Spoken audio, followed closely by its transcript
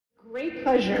Great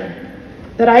pleasure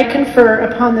that I confer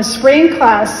upon the spring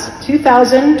class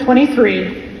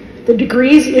 2023 the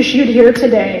degrees issued here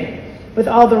today with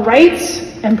all the rights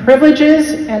and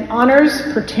privileges and honors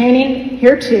pertaining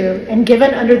hereto and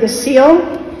given under the seal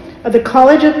of the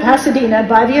College of Pasadena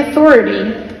by the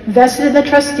authority vested in the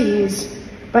trustees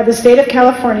by the state of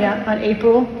California on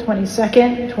April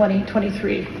 22nd,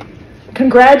 2023.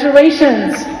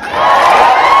 Congratulations.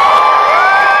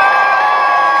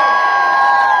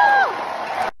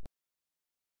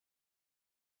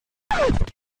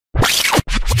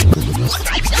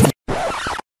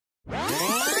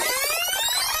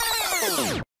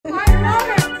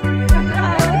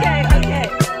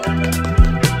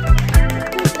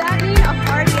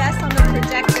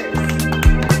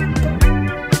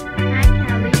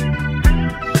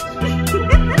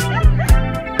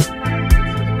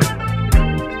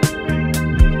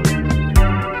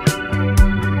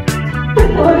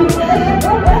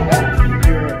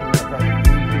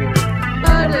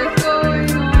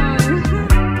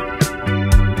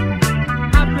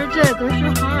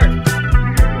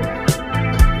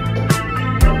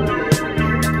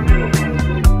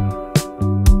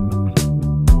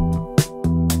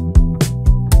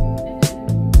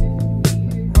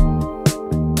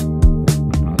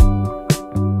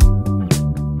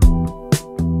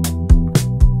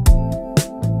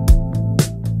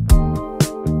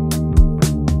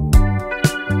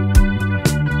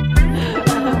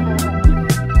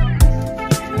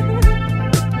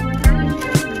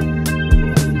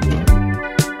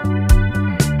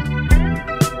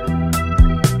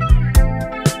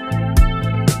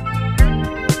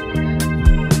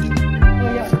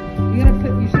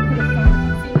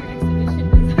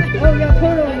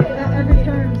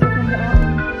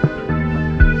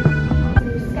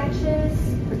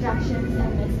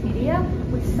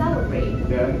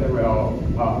 Then they will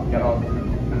get off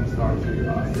and start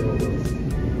to syllables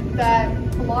that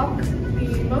block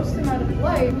the most amount of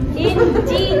light in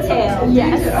detail.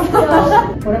 Yes.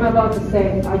 So, what I'm about to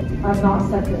say, I've not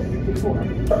said this before.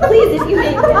 Please, if you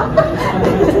make it.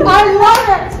 I love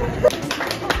it!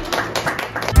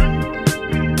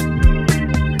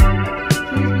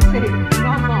 Please be sitting,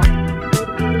 not long.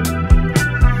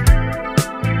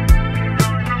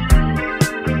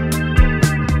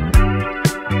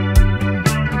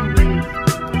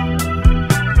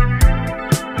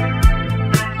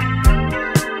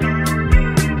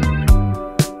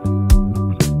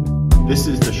 This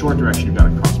is the short direction